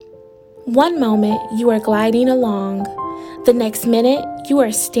One moment you are gliding along, the next minute you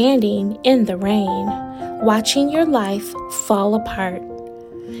are standing in the rain, watching your life fall apart.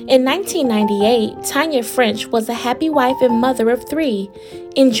 In 1998, Tanya French was a happy wife and mother of three,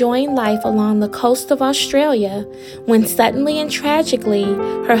 enjoying life along the coast of Australia, when suddenly and tragically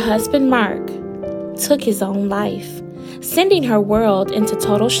her husband Mark took his own life, sending her world into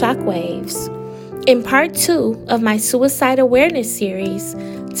total shockwaves. In part 2 of my suicide awareness series,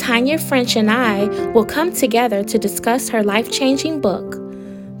 Tanya French and I will come together to discuss her life-changing book,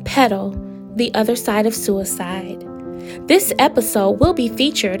 Petal, The Other Side of Suicide. This episode will be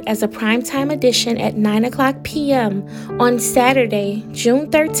featured as a primetime edition at 9 o'clock p.m. on Saturday,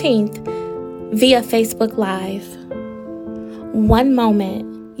 June 13th, via Facebook Live. One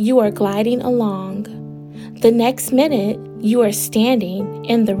moment, you are gliding along. The next minute, you are standing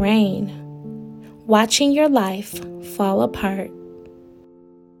in the rain, watching your life fall apart.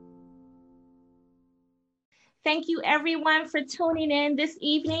 Thank you, everyone, for tuning in this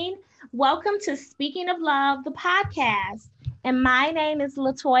evening. Welcome to Speaking of Love, the podcast. And my name is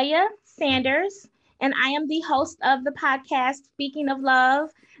Latoya Sanders, and I am the host of the podcast, Speaking of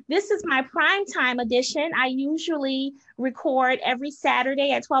Love. This is my primetime edition. I usually record every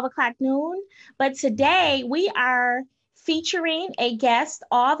Saturday at 12 o'clock noon, but today we are featuring a guest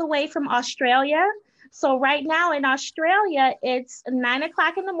all the way from Australia. So right now in Australia, it's 9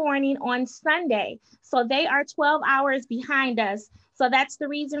 o'clock in the morning on Sunday. So they are 12 hours behind us. So that's the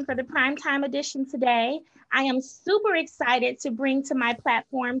reason for the primetime edition today. I am super excited to bring to my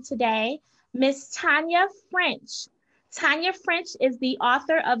platform today Miss Tanya French. Tanya French is the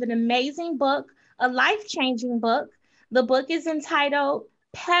author of an amazing book, a life-changing book. The book is entitled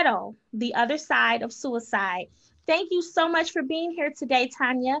Petal, The Other Side of Suicide. Thank you so much for being here today,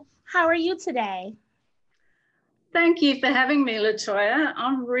 Tanya. How are you today? Thank you for having me, Latoya.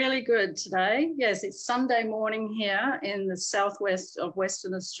 I'm really good today. Yes, it's Sunday morning here in the southwest of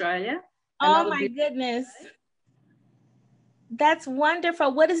Western Australia. Oh my goodness. That's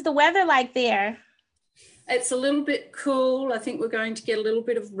wonderful. What is the weather like there? It's a little bit cool. I think we're going to get a little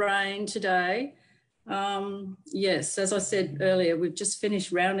bit of rain today. Yes, as I said earlier, we've just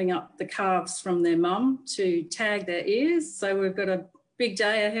finished rounding up the calves from their mum to tag their ears. So we've got a big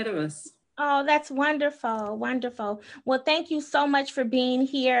day ahead of us. Oh, that's wonderful. Wonderful. Well, thank you so much for being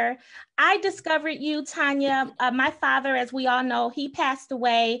here. I discovered you, Tanya. My father, as we all know, he passed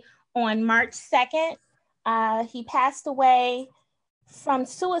away on March 2nd. He passed away from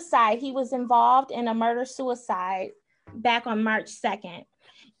suicide. He was involved in a murder-suicide back on March 2nd.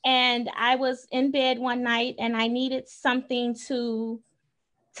 And I was in bed one night and I needed something to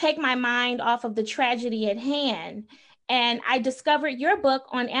take my mind off of the tragedy at hand. And I discovered your book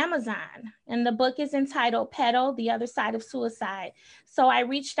on Amazon, and the book is entitled Petal, The Other Side of Suicide. So I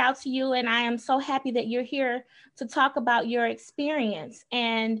reached out to you, and I am so happy that you're here to talk about your experience.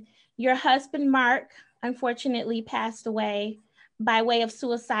 And your husband, Mark, unfortunately passed away by way of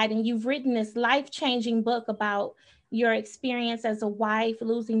suicide, and you've written this life-changing book about your experience as a wife,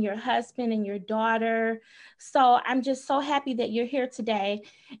 losing your husband and your daughter. So I'm just so happy that you're here today.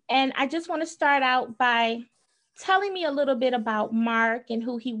 And I just want to start out by telling me a little bit about Mark and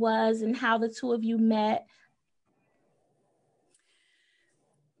who he was and how the two of you met.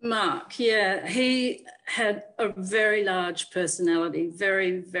 Mark, yeah, he had a very large personality,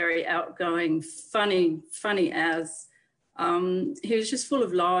 very, very outgoing, funny as. He was just full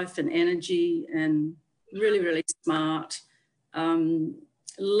of life and energy and really, really smart.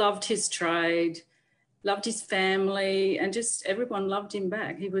 Loved his trade, loved his family, and just everyone loved him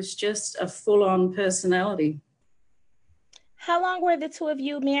back. He was just a full-on personality. How long were the two of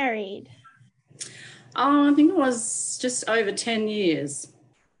you married? I think it was just over 10 years.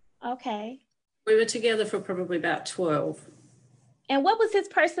 Okay. We were together for probably about 12. And what was his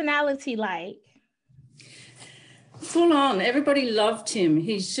personality like? Full on. Everybody loved him.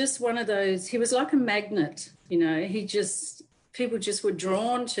 He's just one of those, he was like a magnet, you know, people just were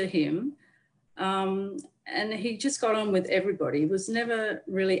drawn to him. And he just got on with everybody. He was never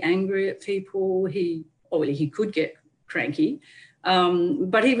really angry at people. He could get cranky,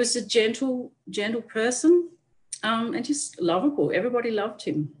 but he was a gentle person, and just lovable. Everybody loved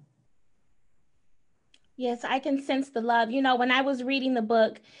him. Yes, I can sense the love. You know, when I was reading the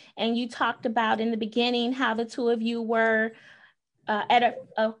book and you talked about in the beginning how the two of you were at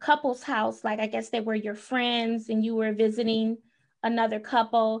a couple's house, like I guess they were your friends and you were visiting another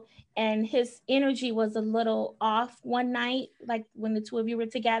couple, and his energy was a little off one night, like when the two of you were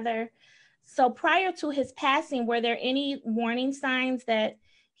together. So prior to his passing, were there any warning signs that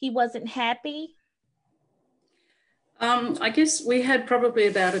he wasn't happy? I guess we had probably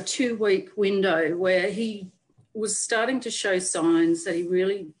about a 2-week window where he was starting to show signs that he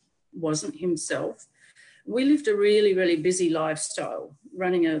really wasn't himself. We lived a really, really busy lifestyle,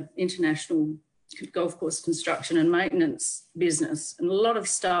 running an international golf course construction and maintenance business and a lot of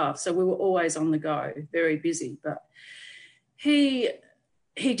staff. So we were always on the go, very busy. But he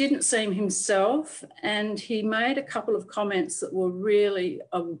didn't seem himself, and he made a couple of comments that were really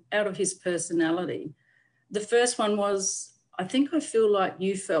out of his personality. The first one was, I think I feel like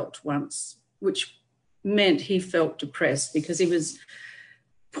you felt once, which meant he felt depressed, because he was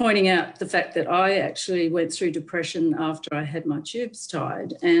pointing out the fact that I actually went through depression after I had my tubes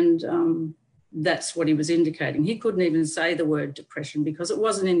tied, and that's what he was indicating. He couldn't even say the word depression because it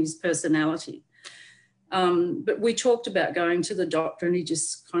wasn't in his personality. But we talked about going to the doctor, and he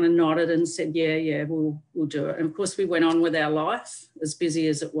just kind of nodded and said, yeah, we'll do it. And of course we went on with our life, as busy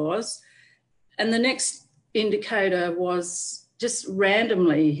as it was. And the next indicator was just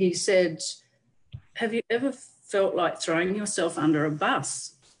randomly, he said, have you ever felt like throwing yourself under a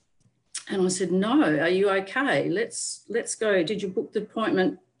bus? And I said, no, are you okay? Let's go. Did you book the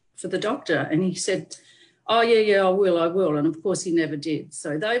appointment for the doctor? And he said, oh, yeah, I will. And of course he never did.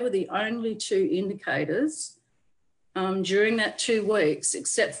 So they were the only 2 indicators during that 2 weeks,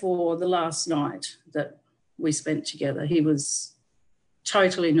 except for the last night that we spent together. He was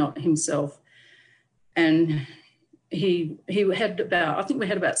totally not himself. And he had about, I think we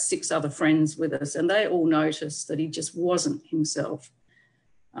had about 6 other friends with us, and they all noticed that he just wasn't himself.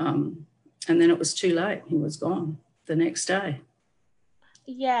 And then it was too late. He was gone the next day.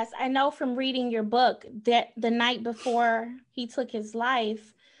 Yes, I know from reading your book that the night before he took his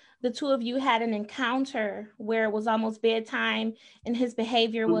life, the 2 of you had an encounter where it was almost bedtime and his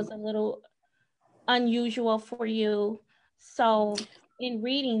behavior was a little unusual for you. So in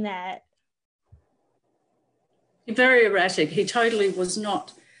reading that, very erratic. He totally was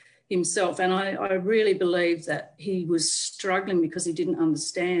not himself. And I really believe that he was struggling because he didn't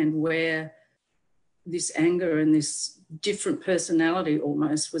understand where this anger and this different personality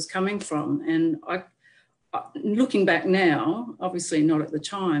almost was coming from. And I looking back now, obviously not at the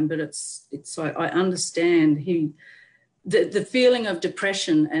time, but it's like I understand the feeling of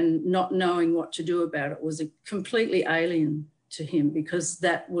depression and not knowing what to do about it was completely alien to him, because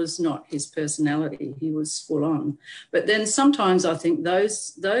that was not his personality. He was full on. But then sometimes I think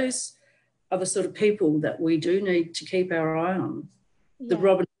those are the sort of people that we do need to keep our eye on. Yeah. The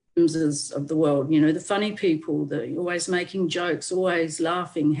Robin Williamses of the world, the funny people, the always making jokes, always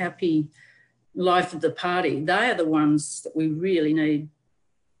laughing, happy, life of the party. They are the ones that we really need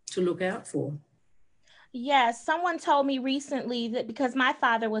to look out for. Yes, someone told me recently that because my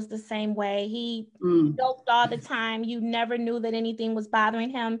father was the same way, he joked all the time. You never knew that anything was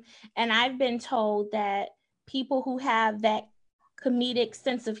bothering him. And I've been told that people who have that comedic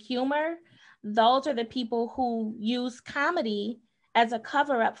sense of humor, those are the people who use comedy as a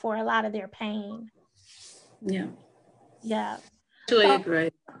cover up for a lot of their pain. Yeah. Yeah. Totally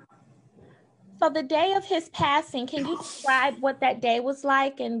agree. So the day of his passing, can you describe what that day was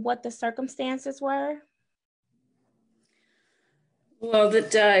like and what the circumstances were? Well, that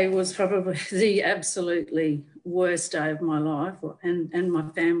day was probably the absolutely worst day of my life and my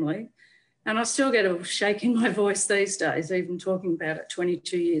family. And I still get a shake in my voice these days, even talking about it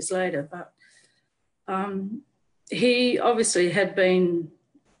 22 years later. But he obviously had been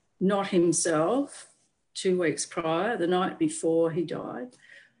not himself 2 weeks prior, the night before he died.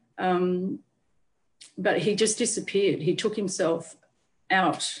 But he just disappeared. He took himself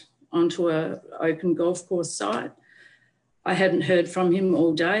out onto an open golf course site. I hadn't heard from him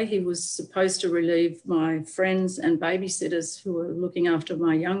all day. He was supposed to relieve my friends and babysitters who were looking after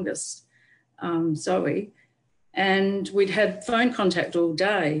my youngest, Zoe, and we'd had phone contact all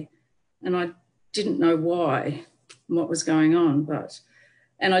day, and I didn't know why, what was going on,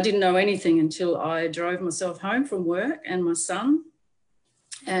 and I didn't know anything until I drove myself home from work and my son,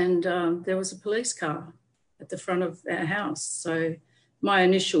 and there was a police car at the front of our house. So my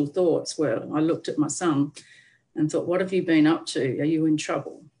initial thoughts were, I looked at my son and thought, what have you been up to? Are you in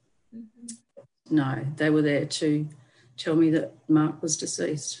trouble? Mm-hmm. No, they were there to tell me that Mark was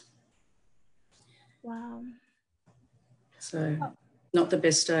deceased. Wow. So not the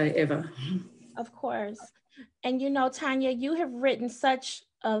best day ever. Of course. And Tanya, you have written such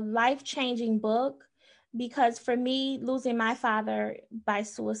a life-changing book, because for me, losing my father by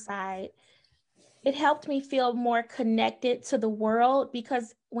suicide, it helped me feel more connected to the world,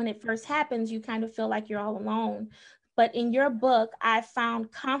 because when it first happens, you kind of feel like you're all alone. But in your book, I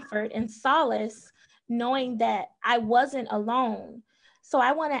found comfort and solace knowing that I wasn't alone. So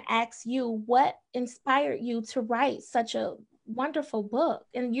I want to ask you, what inspired you to write such a wonderful book?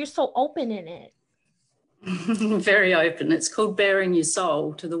 And you're so open in it. Very open. It's called Bearing Your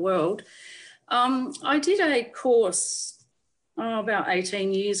Soul to the World. I did a course about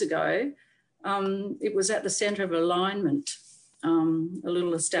 18 years ago. It was at the Centre of Alignment, a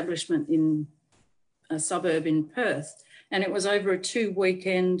little establishment in a suburb in Perth. And it was over a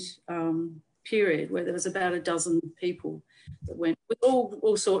 2-weekend period where there was about a dozen people that went with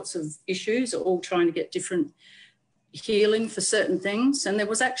all sorts of issues, all trying to get different healing for certain things. And there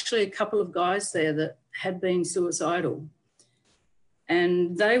was actually a couple of guys there that had been suicidal.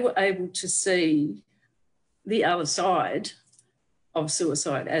 And they were able to see the other side of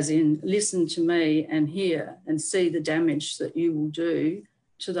suicide, as in listen to me and hear and see the damage that you will do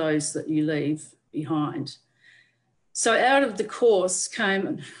to those that you leave behind. So out of the course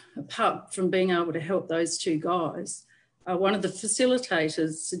came, apart from being able to help those two guys, one of the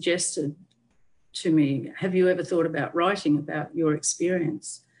facilitators suggested to me, have you ever thought about writing about your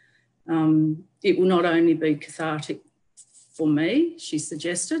experience? It will not only be cathartic for me, she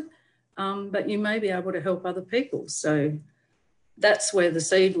suggested, but you may be able to help other people. So that's where the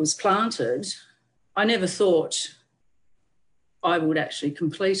seed was planted. I never thought I would actually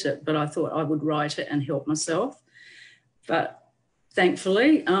complete it, but I thought I would write it and help myself. But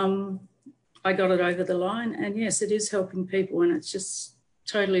thankfully, I got it over the line, and yes, it is helping people, and it just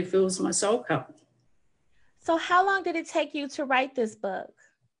totally fills my soul cup. So how long did it take you to write this book?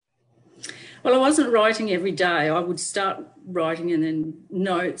 Well, I wasn't writing every day. I would start writing and then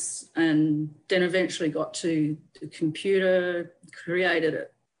notes, and then eventually got to the computer, created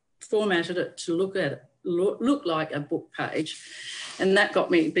it, formatted it to look like a book page. And that got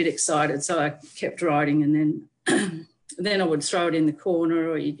me a bit excited. So I kept writing, and then I would throw it in the corner,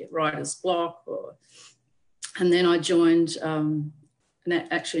 or you get writer's block. And then I joined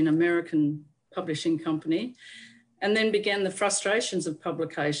actually an American publishing company, and then began the frustrations of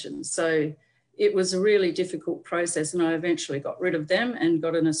publication. So it was a really difficult process, and I eventually got rid of them and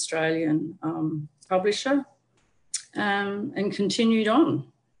got an Australian publisher and continued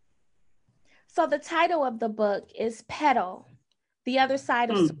on. So the title of the book is Petal, The Other Side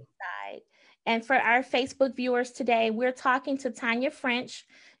of Suicide. And for our Facebook viewers today, we're talking to Tanya French.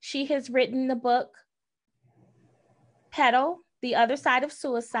 She has written the book Petal, The Other Side of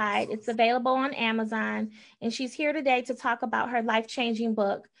Suicide. It's available on Amazon, and she's here today to talk about her life-changing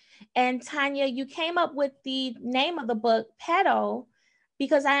book. And Tanya, you came up with the name of the book, Petal,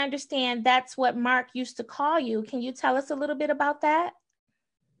 because I understand that's what Mark used to call you. Can you tell us a little bit about that?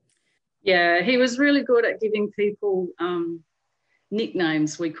 Yeah, he was really good at giving people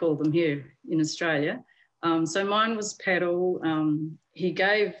nicknames, we call them here in Australia. So mine was Petal. He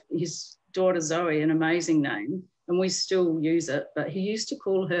gave his daughter Zoe an amazing name, and we still use it, but he used to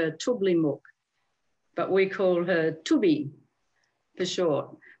call her Tublimuck, but we call her Tubby for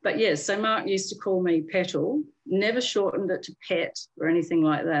short. But yes, so Mark used to call me Petal, never shortened it to Pet or anything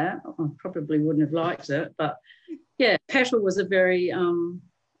like that. I probably wouldn't have liked it, but yeah, Petal was a very,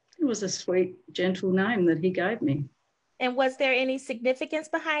 it was a sweet, gentle name that he gave me. And was there any significance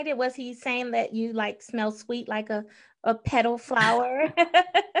behind it? Was he saying that you like smell sweet like a petal flower?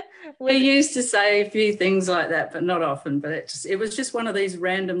 He used to say a few things like that, but not often. But it was just one of these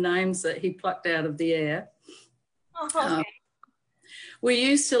random names that he plucked out of the air. Oh, okay. We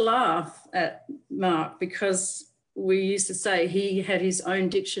used to laugh at Mark because we used to say he had his own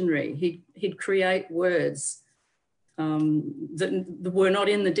dictionary. He'd create words that were not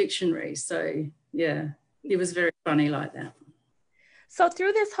in the dictionary. So, yeah, he was very funny like that. So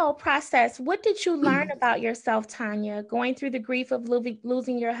through this whole process, what did you learn about yourself, Tanya, going through the grief of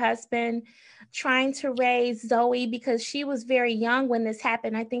losing your husband, trying to raise Zoe, because she was very young when this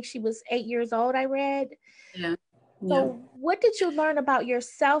happened. I think she was 8 years old, I read. Yeah. So what did you learn about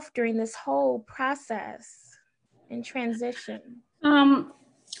yourself during this whole process and transition?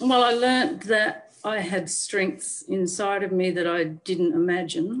 Well, I learned that I had strengths inside of me that I didn't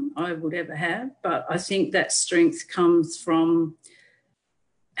imagine I would ever have. But I think that strength comes from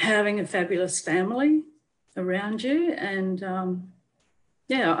having a fabulous family around you. And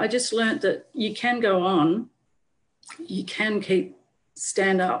yeah, I just learned that you can go on, you can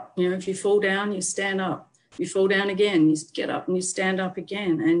stand up. You know, if you fall down, you stand up. You fall down again, you get up and you stand up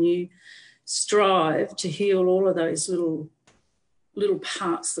again, and you strive to heal all of those little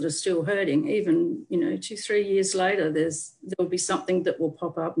parts that are still hurting. Even, 2-3 years later, there'll be something that will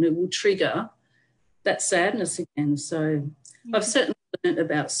pop up and it will trigger that sadness again. So I've certainly learned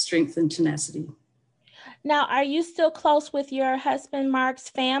about strength and tenacity. Now, are you still close with your husband Mark's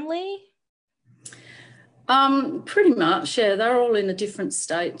family? Pretty much, yeah. They're all in a different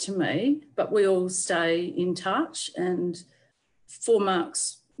state to me, but we all stay in touch. And for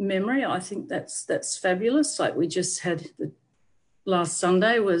Mark's memory, I think that's fabulous. Like we just had last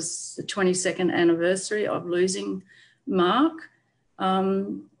Sunday was the 22nd anniversary of losing Mark.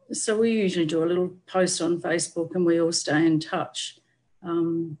 So we usually do a little post on Facebook and we all stay in touch.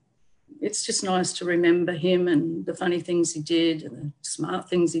 It's just nice to remember him and the funny things he did and the smart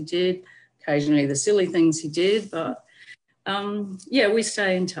things he did, occasionally the silly things he did. But, yeah, we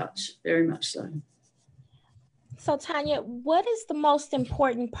stay in touch, very much so. So, Tanya, what is the most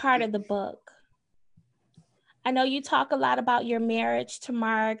important part of the book? I know you talk a lot about your marriage to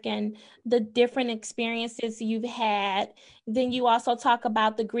Mark and the different experiences you've had. Then you also talk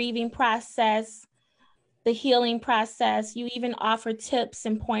about the grieving process, the healing process. You even offer tips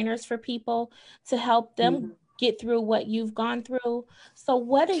and pointers for people to help them get through what you've gone through. So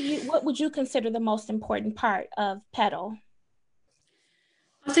what would you consider the most important part of Petal?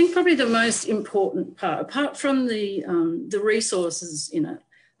 I think probably the most important part, apart from the resources in it,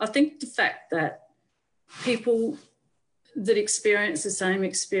 I think the fact that people that experience the same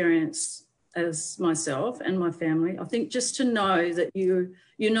experience as myself and my family, I think just to know that you're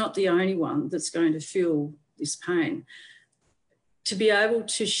not the only one that's going to feel this pain. To be able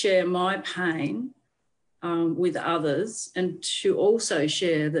to share my pain with others and to also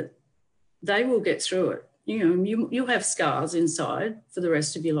share that they will get through it. You know, you'll have scars inside for the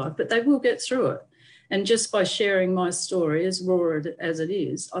rest of your life, but they will get through it. And just by sharing my story, as raw as it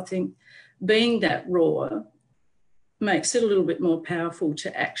is, I think being that raw makes it a little bit more powerful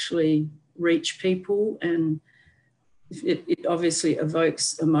to actually reach people, and it obviously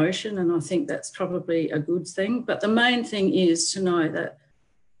evokes emotion, and I think that's probably a good thing. But the main thing is to know that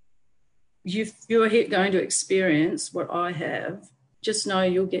you're going to experience what I have. Just know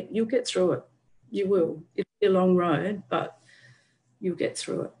you'll get through it. You will. It'll be a long road, but you'll get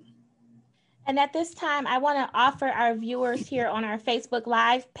through it. And at this time, I want to offer our viewers here on our Facebook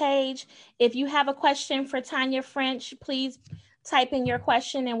Live page, if you have a question for Tanya French, please type in your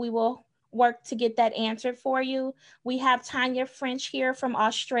question and we will work to get that answered for you. We have Tanya French here from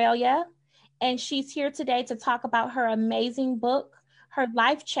Australia, and she's here today to talk about her amazing book, her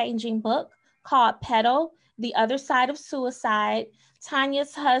life-changing book called Petal, The Other Side of Suicide.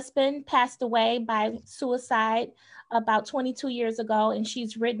 Tanya's husband passed away by suicide about 22 years ago, and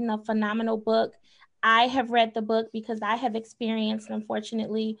she's written a phenomenal book. I have read the book because I have experienced,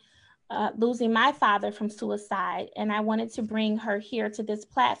 unfortunately, losing my father from suicide. And I wanted to bring her here to this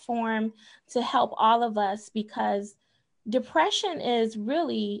platform to help all of us, because depression is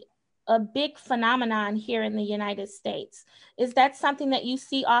really a big phenomenon here in the United States. Is that something that you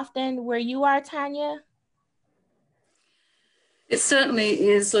see often where you are, Tanya? It certainly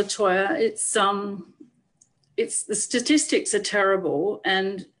is, LaToya. It's the statistics are terrible,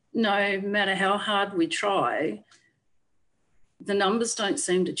 and no matter how hard we try, the numbers don't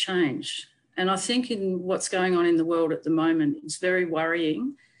seem to change. And I think in what's going on in the world at the moment, it's very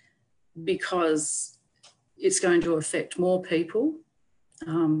worrying because it's going to affect more people.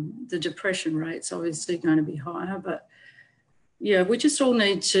 The depression rate's obviously going to be higher, but yeah, we just all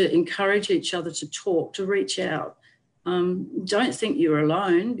need to encourage each other to talk, to reach out. Don't think you're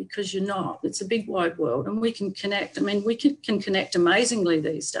alone, because you're not. It's a big wide world and we can connect. I mean, we can connect amazingly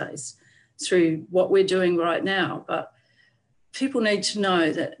these days through what we're doing right now, but people need to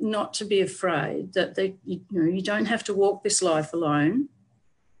know that not to be afraid, that you don't have to walk this life alone.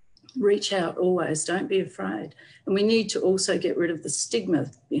 Reach out always, don't be afraid. And we need to also get rid of the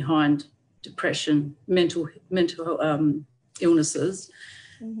stigma behind depression, mental illnesses.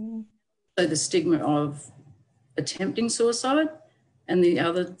 Mm-hmm. So the stigma of attempting suicide, and the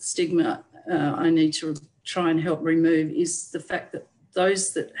other stigma I need to try and help remove is the fact that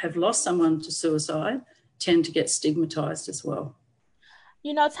those that have lost someone to suicide tend to get stigmatized as well.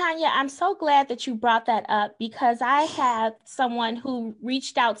 You know, Tanya, I'm so glad that you brought that up, because I had someone who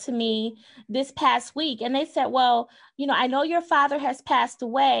reached out to me this past week and they said, well, you know, I know your father has passed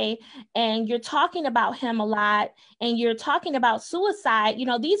away and you're talking about him a lot and you're talking about suicide. You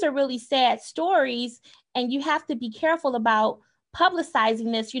know, these are really sad stories and you have to be careful about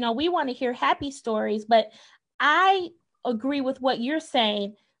publicizing this. You know, we want to hear happy stories, but I agree with what you're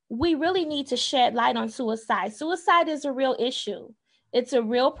saying. We really need to shed light on suicide. Suicide is a real issue. It's a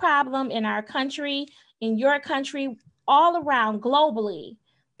real problem in our country, in your country, all around globally.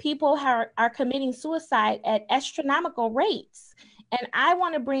 People are committing suicide at astronomical rates. And I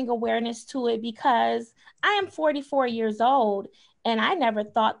want to bring awareness to it because I am 44 years old and I never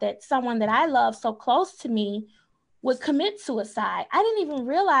thought that someone that I love so close to me would commit suicide. I didn't even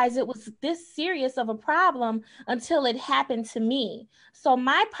realize it was this serious of a problem until it happened to me. So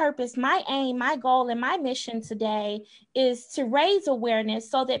my purpose, my aim, my goal, and my mission today is to raise awareness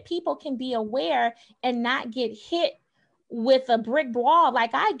so that people can be aware and not get hit with a brick wall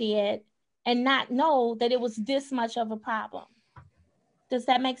like I did and not know that it was this much of a problem. Does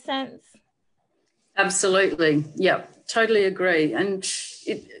that make sense? Absolutely. Yeah, totally agree. And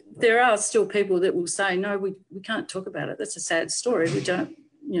there are still people that will say, no, we can't talk about it. That's a sad story. We don't,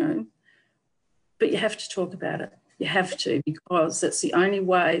 but you have to talk about it. You have to, because that's the only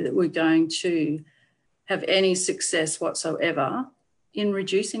way that we're going to have any success whatsoever in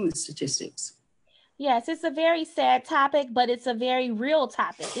reducing the statistics. Yes, it's a very sad topic, but it's a very real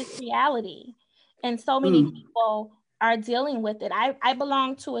topic. It's reality. And so many people are dealing with it. I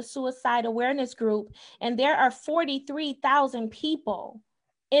belong to a suicide awareness group, and there are 43,000 people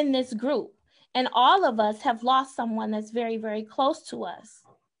in this group. And all of us have lost someone that's very, very close to us.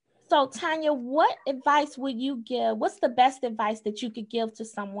 So Tanya, what advice would you give? What's the best advice that you could give to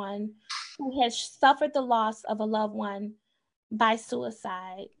someone who has suffered the loss of a loved one by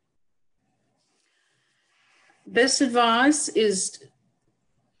suicide? Best advice is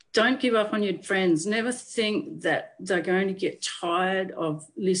don't give up on your friends. Never think that they're going to get tired of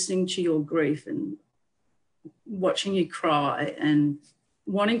listening to your grief and watching you cry and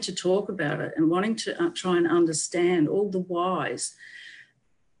wanting to talk about it and wanting to try and understand all the whys.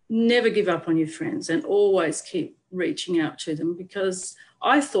 Never give up on your friends and always keep reaching out to them, because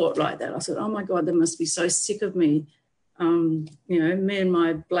I thought like that. I thought, oh my God, they must be so sick of me. Me and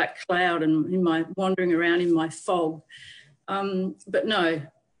my black cloud and in my wandering around in my fog. But no,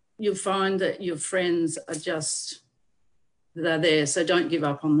 you'll find that your friends are they're there. So don't give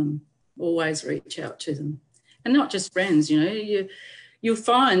up on them. Always reach out to them. And not just friends, you'll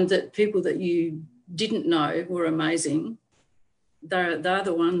find that people that you didn't know were amazing. They're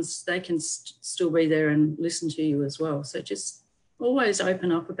the ones, they can still be there and listen to you as well. So just always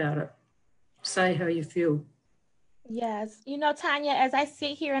open up about it. Say how you feel. Yes. Tanya, as I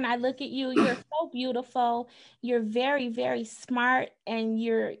sit here and I look at you, you're so beautiful. You're very, very smart, and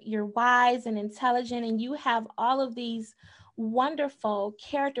you're wise and intelligent, and you have all of these wonderful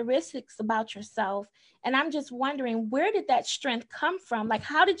characteristics about yourself. And I'm just wondering, where did that strength come from? Like,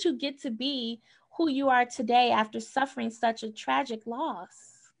 how did you get to be who you are today after suffering such a tragic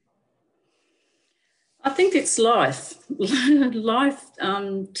loss? I think it's life. Life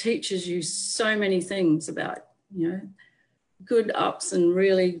teaches you so many things about, good ups and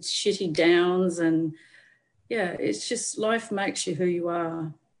really shitty downs. And yeah, it's just life makes you who you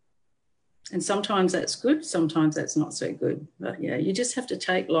are. And sometimes that's good, sometimes that's not so good. But yeah, you just have to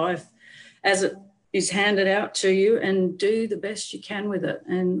take life as it is handed out to you and do the best you can with it,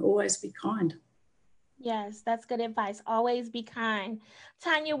 and always be kind. Yes, that's good advice. Always be kind.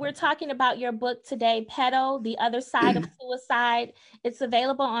 Tanya, we're talking about your book today, Petal, The Other Side of Suicide. It's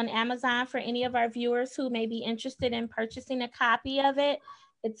available on Amazon for any of our viewers who may be interested in purchasing a copy of it.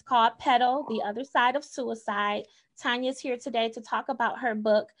 It's called Petal, The Other Side of Suicide. Tanya's here today to talk about her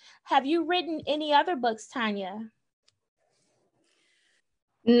book. Have you written any other books, Tanya?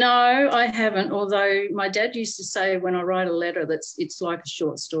 No, I haven't. Although my dad used to say when I write a letter that it's like a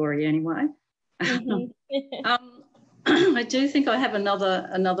short story anyway. I do think I have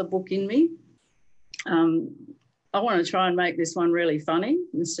another book in me. I want to try and make this one really funny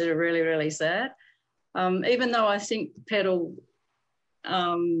instead of really, really sad. Even though I think Petal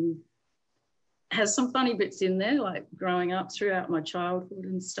has some funny bits in there, like growing up throughout my childhood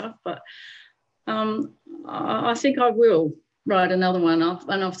and stuff. But I think I will write another one.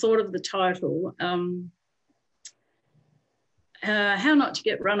 I've thought of the title. How not to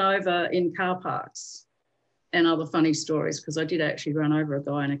get run over in car parks, and other funny stories, because I did actually run over a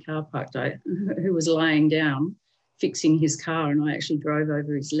guy in a car park who was laying down fixing his car, and I actually drove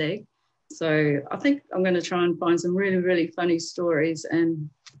over his leg. So I think I'm going to try and find some really, really funny stories and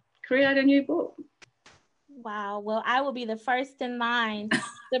create a new book. Wow. Well, I will be the first in line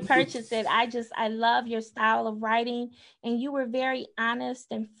to purchase it. I love your style of writing, and you were very honest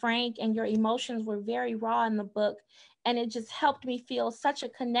and frank, and your emotions were very raw in the book. And it just helped me feel such a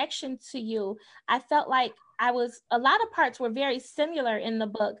connection to you. I felt like a lot of parts were very similar in the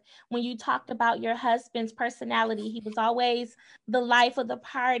book when you talked about your husband's personality. He was always the life of the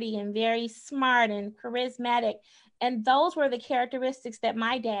party and very smart and charismatic. And those were the characteristics that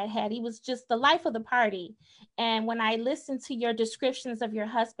my dad had. He was just the life of the party. And when I listened to your descriptions of your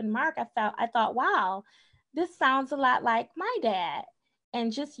husband, Mark, I thought, wow, this sounds a lot like my dad.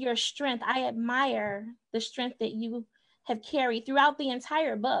 And just your strength. I admire the strength that you have carried throughout the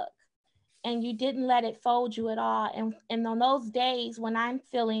entire book. and you didn't let it fold you at all. And on those days when I'm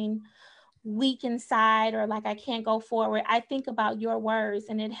feeling weak inside or like I can't go forward, I think about your words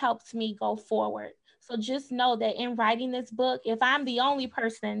and it helps me go forward. So just know that in writing this book, if I'm the only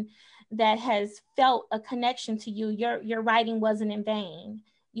person that has felt a connection to you, your writing wasn't in vain.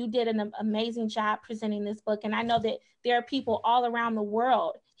 You did an amazing job presenting this book. And I know that there are people all around the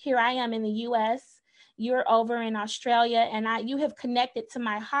world. Here I am in the US, you're over in Australia, and you have connected to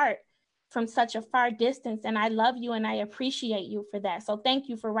my heart from such a far distance, and I love you and I appreciate you for that. So thank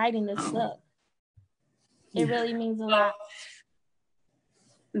you for writing this book. It really means a lot.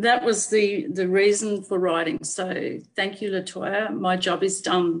 That was the reason for writing. So thank you, LaToya. My job is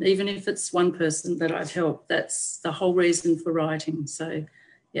done, even if it's one person that I've helped. That's the whole reason for writing. So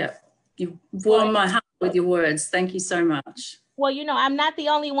yeah, you warmed my heart with your words. Thank you so much. Well, you know, I'm not the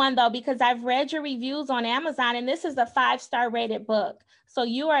only one though, because I've read your reviews on Amazon, and this is a 5-star rated book. So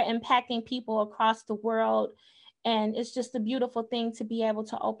you are impacting people across the world. And it's just a beautiful thing to be able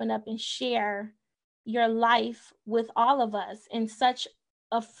to open up and share your life with all of us in such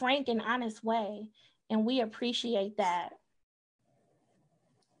a frank and honest way. And we appreciate that.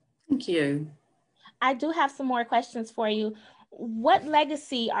 Thank you. I do have some more questions for you. What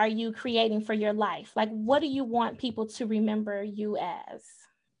legacy are you creating for your life? Like, what do you want people to remember you as?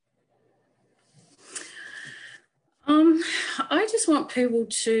 I just want people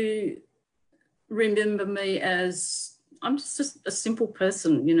to remember me as I'm just a simple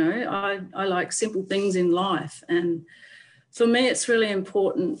person, you know. I like simple things in life, and for me it's really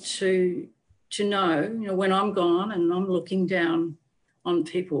important to know, you know, when I'm gone and I'm looking down on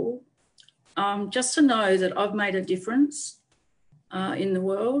people, just to know that I've made a difference in the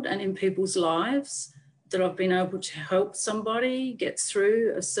world and in people's lives, that I've been able to help somebody get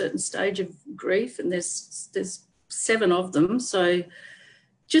through a certain stage of grief, and there's 7 of them. So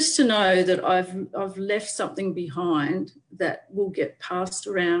just to know that I've left something behind that will get passed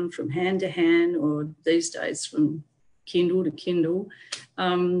around from hand to hand, or these days from Kindle to Kindle,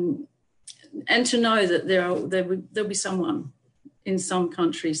 and to know that there'll be someone in some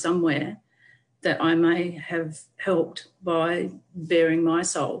country somewhere that I may have helped by bearing my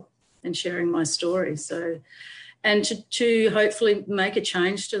soul and sharing my story. So, and to hopefully make a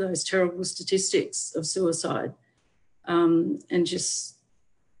change to those terrible statistics of suicide, and just,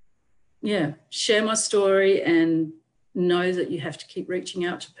 yeah, share my story and know that you have to keep reaching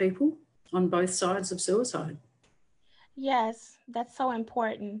out to people on both sides of suicide. Yes, that's so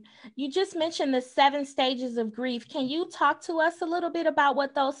important. You just mentioned the 7 stages of grief. Can you talk to us a little bit about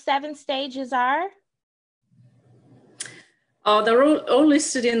what those 7 stages are? Oh, they're all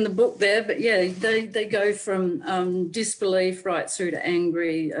listed in the book there, but yeah, they go from disbelief right through to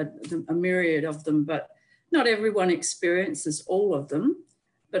angry, a myriad of them, but not everyone experiences all of them.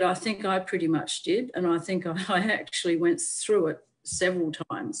 But I think I pretty much did, and I think I actually went through it several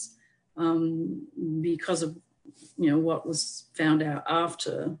times because of, you know, what was found out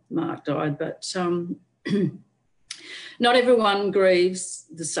after Mark died. But not everyone grieves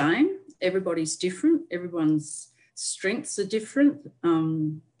the same. Everybody's different. Everyone's strengths are different.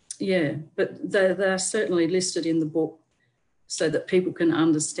 Yeah, but they're certainly listed in the book so that people can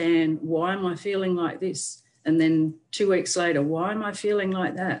understand, why am I feeling like this? And then 2 weeks later, why am I feeling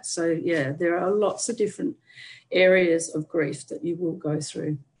like that? So yeah, there are lots of different areas of grief that you will go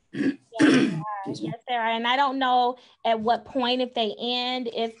through. Yes, there are. And I don't know at what point, if they end,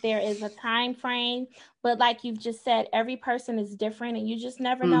 if there is a time frame, but like you've just said, every person is different, and you just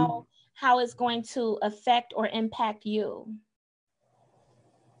never know how it's going to affect or impact you.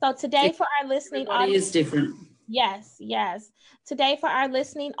 So today for our listening audience, is different. Yes, yes. Today for our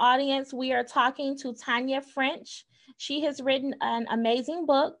listening audience, we are talking to Tanya French. She has written an amazing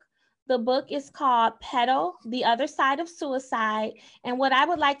book. The book is called Petal, The Other Side of Suicide. And what I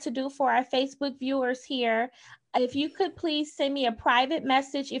would like to do for our Facebook viewers here, if you could please send me a private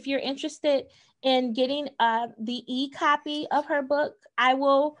message if you're interested in getting the e-copy of her book, I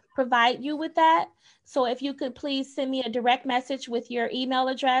will provide you with that. So if you could please send me a direct message with your email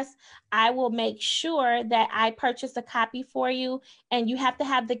address, I will make sure that I purchase a copy for you. And you have to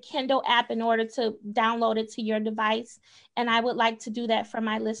have the Kindle app in order to download it to your device. And I would like to do that for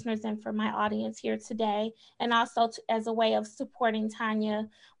my listeners and for my audience here today, and also as a way of supporting Tanya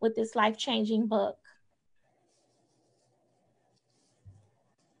with this life-changing book.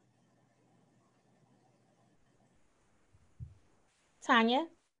 Tanya,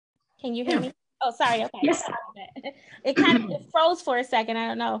 can you hear me? Oh, sorry. Okay. Yes. It kind of froze for a second. I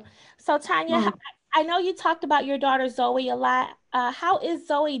don't know. So Tanya, I know you talked about your daughter Zoe a lot. How is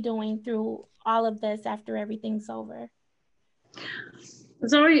Zoe doing through all of this after everything's over?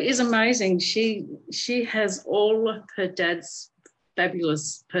 Zoe is amazing. She has all of her dad's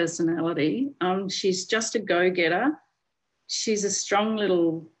fabulous personality. She's just a go-getter. She's a strong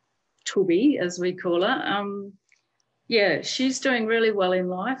little tubby, as we call her. Yeah, she's doing really well in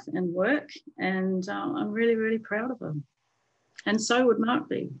life and work, and I'm really, really proud of her. And so would Mark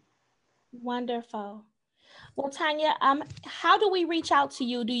be. Wonderful. Well, Tanya, how do we reach out to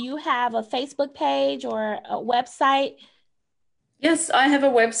you? Do you have a Facebook page or a website? Yes, I have a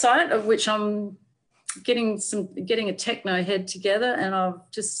website of which I'm getting a techno head together, and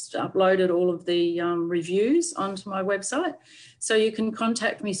I've just uploaded all of the reviews onto my website. So you can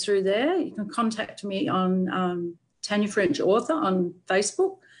contact me through there. You can contact me on Tanya French Author on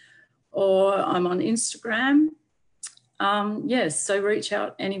Facebook, or I'm on Instagram. Yes, so reach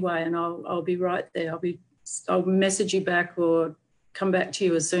out anyway, and I'll be right there. I'll message you back or come back to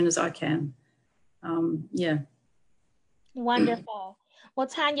you as soon as I can. Yeah. Wonderful. Well,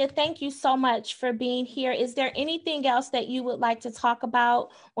 Tanya, thank you so much for being here. Is there anything else that you would like to talk about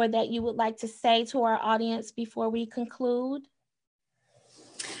or that you would like to say to our audience before we conclude?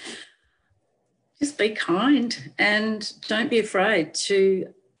 Just be kind and don't be afraid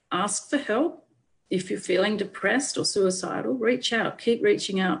to ask for help. If you're feeling depressed or suicidal, reach out. Keep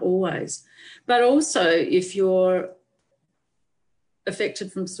reaching out always. But also, if you're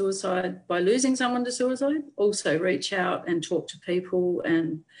affected from suicide by losing someone to suicide, also reach out and talk to people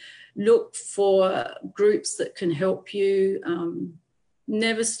and look for groups that can help you.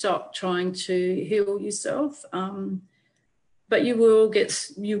 Never stop trying to heal yourself, but you will get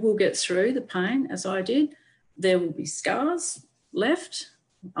through the pain, as I did. There will be scars left.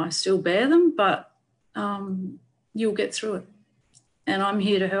 I still bear them, but you'll get through it, and I'm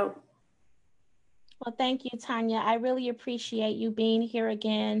here to help. Well, thank you, Tanya. I really appreciate you being here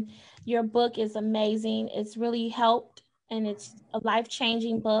again. Your book is amazing. It's really helped, and it's a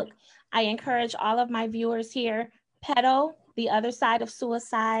life-changing book. I encourage all of my viewers here, Petal, The Other Side of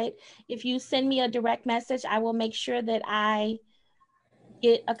Suicide. If you send me a direct message, I will make sure that I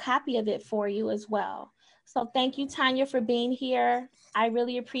get a copy of it for you as well. So thank you, Tanya, for being here. I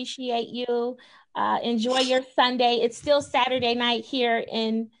really appreciate you. Enjoy your Sunday. It's still Saturday night here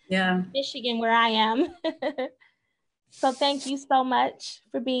in Michigan, where I am. So thank you so much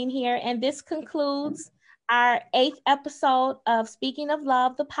for being here. And this concludes our 8th episode of Speaking of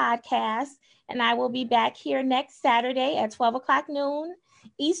Love, the podcast. And I will be back here next Saturday at 12 o'clock noon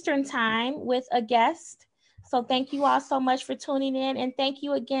Eastern time with a guest. So thank you all so much for tuning in. And thank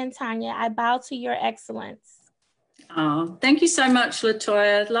you again, Tanya. I bow to your excellence. Oh, thank you so much,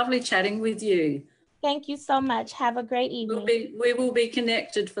 Latoya. Lovely chatting with you. Thank you so much. Have a great evening. We will be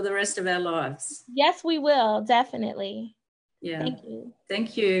connected for the rest of our lives. Yes, we will. Definitely. Yeah. Thank you.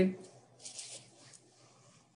 Thank you.